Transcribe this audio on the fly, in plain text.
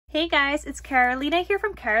Hey guys, it's Carolina here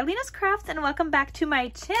from KarolinasKrafts and welcome back to my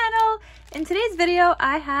channel. In today's video,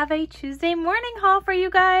 I have a Tuesday morning haul for you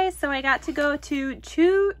guys. So I got to go to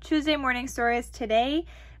 2 Tuesday morning stores today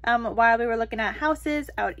while we were looking at houses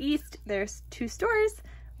out east. There's 2 stores,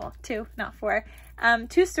 well 2, not 4,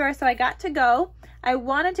 2 stores, so I got to go. I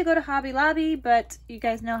wanted to go to Hobby Lobby, but you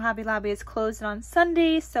guys know Hobby Lobby is closed on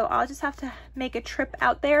Sunday, so I'll just have to make a trip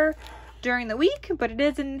out there during the week, but it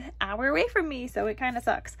is an hour away from me, so it kind of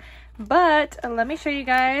sucks. But let me show you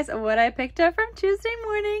guys what I picked up from Tuesday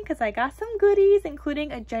morning, because I got some goodies,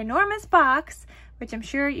 including a ginormous box, which I'm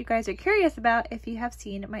sure you guys are curious about if you have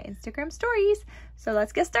seen my Instagram stories. So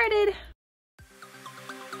let's get started.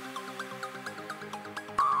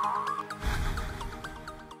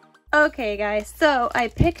 Okay guys, so I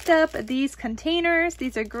picked up these containers.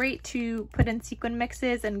 These are great to put in sequin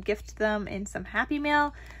mixes and gift them in some Happy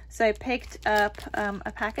Mail. So I picked up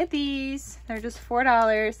a pack of these. They're just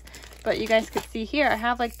 $4, but you guys could see here I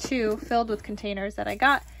have like 2 filled with containers that I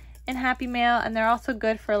got in Happy Mail, and they're also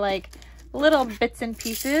good for like little bits and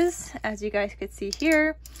pieces, as you guys could see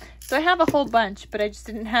here. So I have a whole bunch, but I just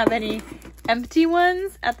didn't have any empty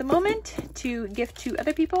ones at the moment to gift to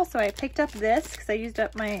other people, so I picked up this because I used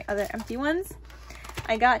up my other empty ones.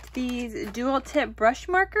 I got these dual tip brush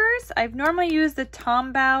markers. I've normally used the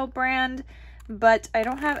Tombow brand, but I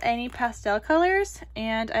don't have any pastel colors,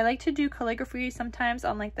 and I like to do calligraphy sometimes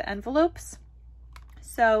on like the envelopes.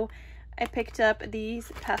 So I picked up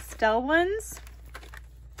these pastel ones.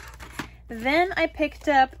 Then I picked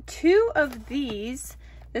up 2 of these.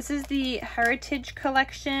 This is the Heritage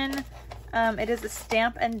Collection. It is a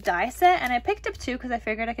stamp and die set, and I picked up 2 because I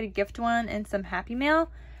figured I could gift one in some Happy Mail.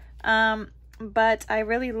 But I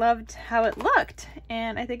really loved how it looked,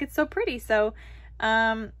 and I think it's so pretty. So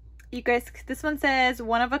you guys, this one says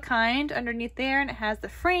one of a kind underneath there, and it has the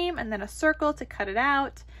frame and then a circle to cut it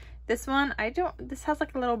out. This one, this has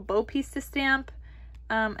like a little bow piece to stamp,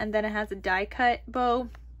 and then it has a die cut bow.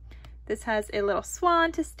 This has a little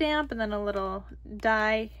swan to stamp and then a little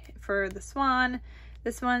die for the swan.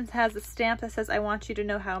 This one has a stamp that says, I want you to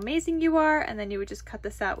know how amazing you are, and then you would just cut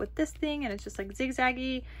this out with this thing and it's just like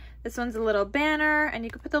zigzaggy. This one's a little banner, and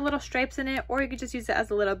you could put the little stripes in it, or you could just use it as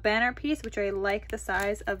a little banner piece, which I like the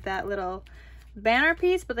size of that little banner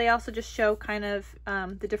piece, but they also just show kind of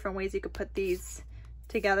the different ways you could put these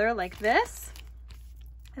together like this.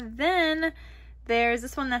 And then there's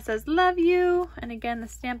this one that says love you, and again the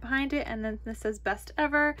stamp behind it, and then this says best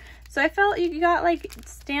ever. So I felt you got like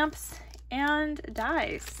stamps and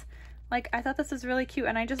dies. Like, I thought this was really cute,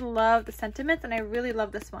 and I just love the sentiments, and I really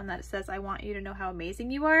love this one that it says I want you to know how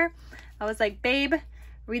amazing you are. I was like, babe,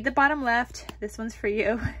 read the bottom left, this one's for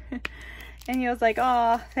you. And he was like,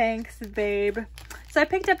 oh thanks babe. So I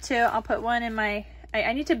picked up 2. I'll put one in my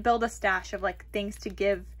I need to build a stash of like things to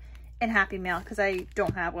give in Happy Mail because I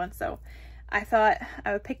don't have one. So I thought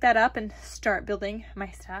I would pick that up and start building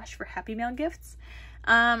my stash for Happy Mail gifts.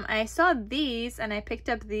 I saw these and I picked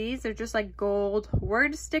up these. They're just like gold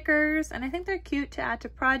word stickers, and I think they're cute to add to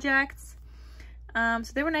projects. So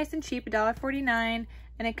they were nice and cheap, $1.49,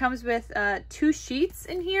 and it comes with 2 sheets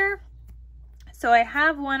in here. So I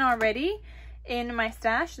have one already in my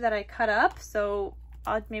stash that I cut up, so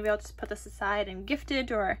maybe I'll just put this aside and gift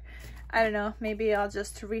it, or I don't know, maybe I'll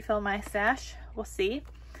just refill my stash. We'll see.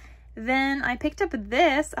 Then I picked up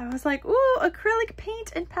this. I was like, ooh, acrylic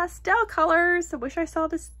paint and pastel colors. I wish I saw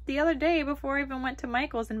this the other day before I even went to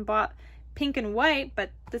Michael's and bought pink and white,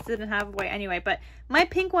 but this didn't have white anyway. But my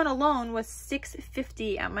pink one alone was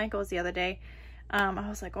 $6.50 at Michael's the other day. I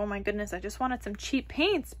was like, oh my goodness, I just wanted some cheap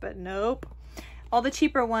paints, but nope. All the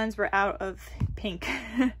cheaper ones were out of pink.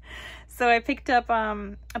 So I picked up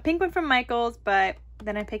a pink one from Michael's, but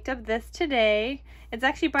then I picked up this today. It's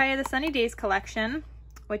actually by the Sunny Days collection,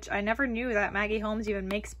 which I never knew that Maggie Holmes even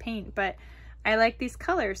makes paint, but I like these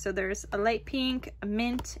colors. So there's a light pink, a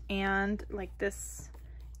mint, and like this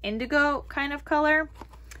indigo kind of color.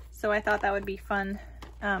 So I thought that would be fun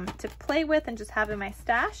to play with and just have in my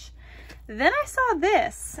stash. Then I saw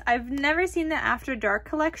this. I've never seen the After Dark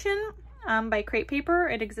collection by Crate Paper.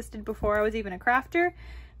 It existed before I was even a crafter,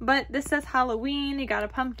 but this says Halloween. You got a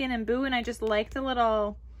pumpkin and boo, and I just like the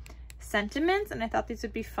little sentiments, and I thought these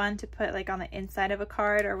would be fun to put like on the inside of a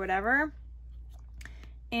card or whatever.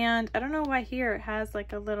 And I don't know why here it has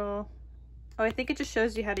like a little, oh, I think it just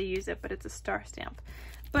shows you how to use it, but it's a star stamp.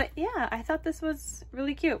 But yeah, I thought this was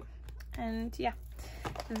really cute, and yeah.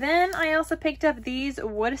 Then I also picked up these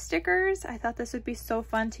wood stickers. I thought this would be so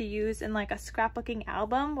fun to use in like a scrapbooking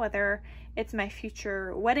album, whether it's my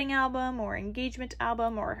future wedding album or engagement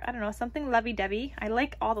album or I don't know, something lovey-dovey. I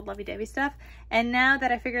like all the lovey-dovey stuff. And now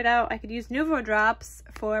that I figured out I could use Nuvo drops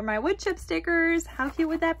for my wood chip stickers, how cute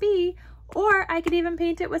would that be? Or I could even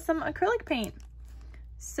paint it with some acrylic paint.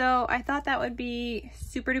 So I thought that would be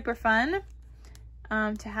super duper fun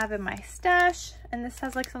to have in my stash. And this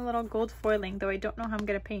has like some little gold foiling, though I don't know how I'm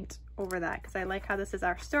gonna paint over that because I like how this is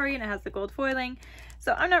our story and it has the gold foiling.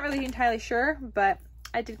 So I'm not really entirely sure, but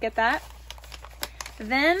I did get that.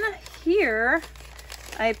 Then here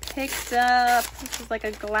I picked up, this is like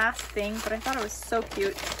a glass thing, but I thought it was so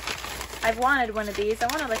cute. I've wanted one of these. I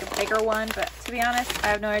wanted like a bigger one, but to be honest, I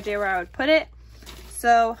have no idea where I would put it.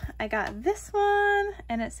 So I got this one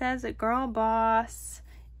and it says Girl Boss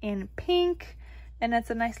in pink. And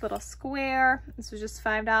it's a nice little square. This was just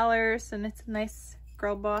 $5 and it's a nice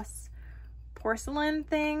Girl Boss porcelain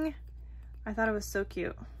thing. I thought it was so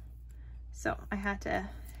cute. So I had to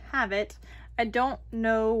have it. I don't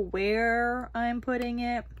know where I'm putting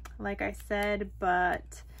it, like I said,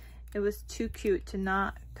 but it was too cute to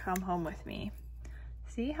not come home with me.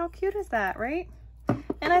 See how cute is that, right?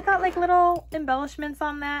 And I thought like little embellishments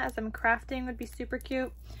on that as I'm crafting would be super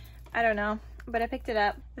cute. I don't know, but I picked it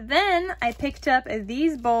up. Then I picked up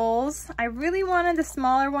these bowls. I really wanted the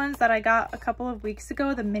smaller ones that I got a couple of weeks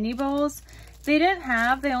ago, the mini bowls. They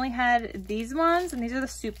only had these ones, and these are the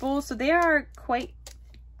soup bowls. So they are quite,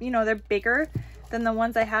 you know, they're bigger than the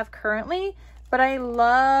ones I have currently, but I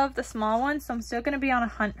love the small ones. So I'm still gonna be on a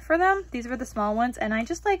hunt for them. These were the small ones. And I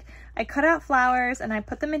just like, I cut out flowers and I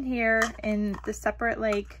put them in here in the separate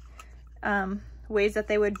like ways that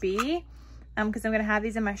they would be. Because I'm going to have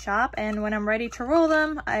these in my shop, and when I'm ready to roll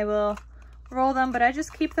them, I will roll them, but I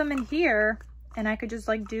just keep them in here, and I could just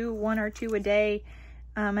like do 1 or 2 a day,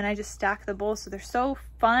 and I just stack the bowls, so they're so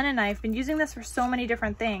fun. And I've been using this for so many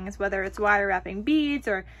different things, whether it's wire wrapping beads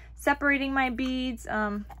or separating my beads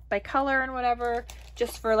by color and whatever,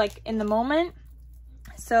 just for like in the moment.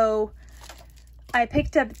 So I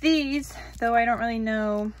picked up these, though I don't really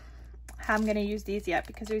know how I'm going to use these yet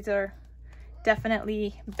because these are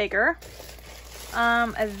definitely bigger.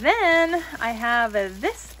 Then I have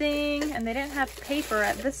this thing, and they didn't have paper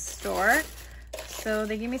at this store, so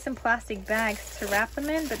they gave me some plastic bags to wrap them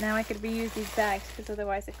in, but now I could reuse these bags because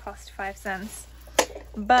otherwise it cost 5 cents.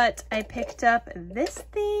 But I picked up this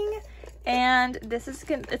thing, and this is,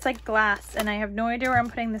 it's like glass, and I have no idea where I'm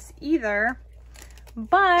putting this either,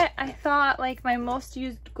 but I thought like my most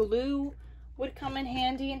used glue would come in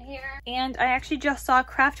handy in here. And I actually just saw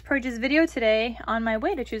Craft Purge's video today on my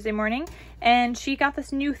way to Tuesday morning, and she got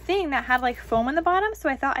this new thing that had like foam in the bottom, so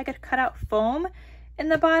I thought I could cut out foam in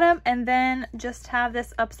the bottom and then just have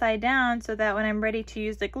this upside down so that when I'm ready to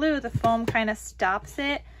use the glue, the foam kind of stops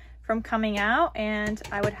it from coming out, and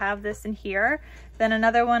I would have this in here. Then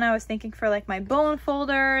another one I was thinking for like my bone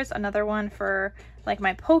folders, another one for like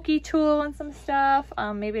my pokey tool and some stuff,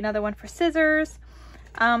 maybe another one for scissors.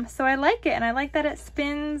 So I like it, and I like that it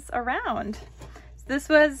spins around. So this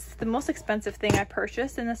was the most expensive thing I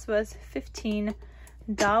purchased, and this was $15,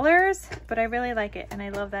 but I really like it, and I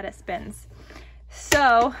love that it spins.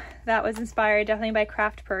 So that was inspired definitely by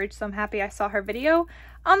Craft Purge, so I'm happy I saw her video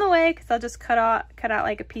on the way, because I'll just cut out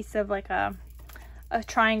like a piece of like a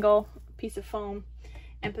triangle piece of foam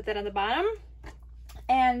and put that on the bottom.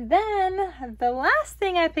 And then the last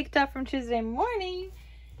thing I picked up from Tuesday morning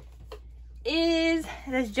is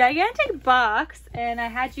this gigantic box, and I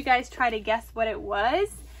had you guys try to guess what it was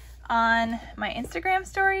on my Instagram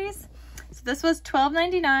stories. So this was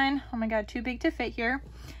 $12.99. Oh my god, too big to fit here.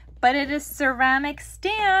 But it is ceramic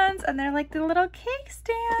stands, and they're like the little cake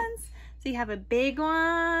stands. So you have a big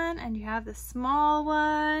one and you have the small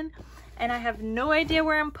one, and I have no idea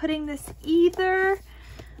where I'm putting this either.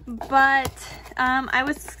 But I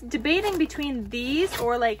was debating between these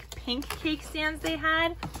or like pink cake stands they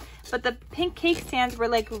had. But the pink cake stands were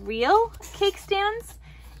like real cake stands,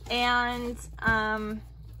 and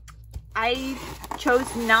I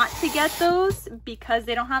chose not to get those because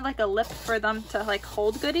they don't have like a lip for them to like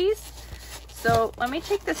hold goodies. So let me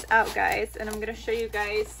take this out, guys, and I'm gonna show you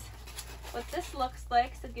guys what this looks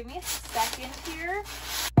like. So give me a second here.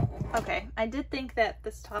 Okay, I did think that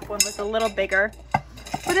this top one was a little bigger,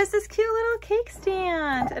 but it's this cute little cake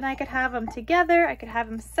stand, and I could have them together, I could have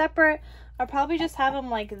them separate. I'll probably just have them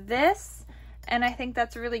like this, and I think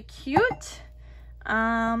that's really cute.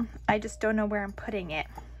 I just don't know where I'm putting it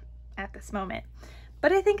at this moment,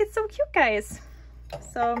 but I think it's so cute, guys.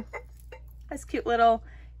 So this cute little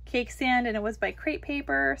cake stand, and it was by crepe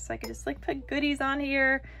paper, so I could just like put goodies on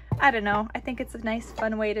here. I don't know. I think it's a nice,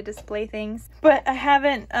 fun way to display things. But I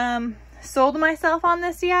haven't sold myself on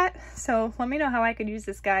this yet, so let me know how I could use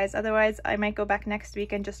this, guys. Otherwise, I might go back next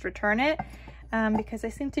week and just return it because I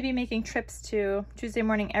seem to be making trips to Tuesday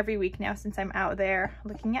morning every week now since I'm out there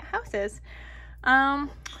looking at houses.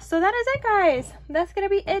 So that is it, guys. That's gonna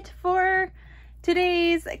be it for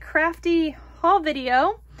today's crafty haul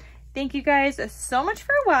video. Thank you guys so much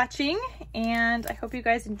for watching, and I hope you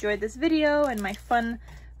guys enjoyed this video and my fun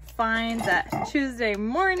finds at Tuesday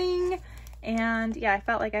morning. And yeah, I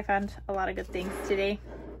felt like I found a lot of good things today,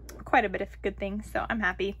 quite a bit of good things, so I'm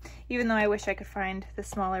happy, even though I wish I could find the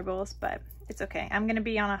smaller bowls, but it's okay. I'm gonna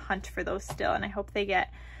be on a hunt for those still, and I hope they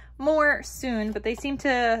get more soon, but they seem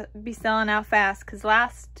to be selling out fast because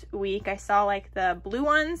last week I saw like the blue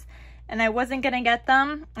ones and I wasn't gonna get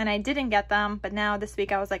them, and I didn't get them, but now this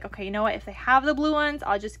week I was like, okay, you know what, if they have the blue ones,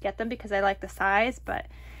 I'll just get them because I like the size. But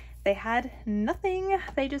they had nothing.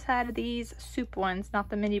 They just had these soup ones, not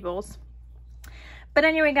the mini bowls. But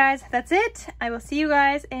anyway, guys, that's it. I will see you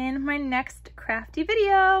guys in my next crafty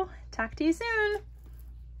video. Talk to you soon.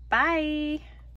 Bye.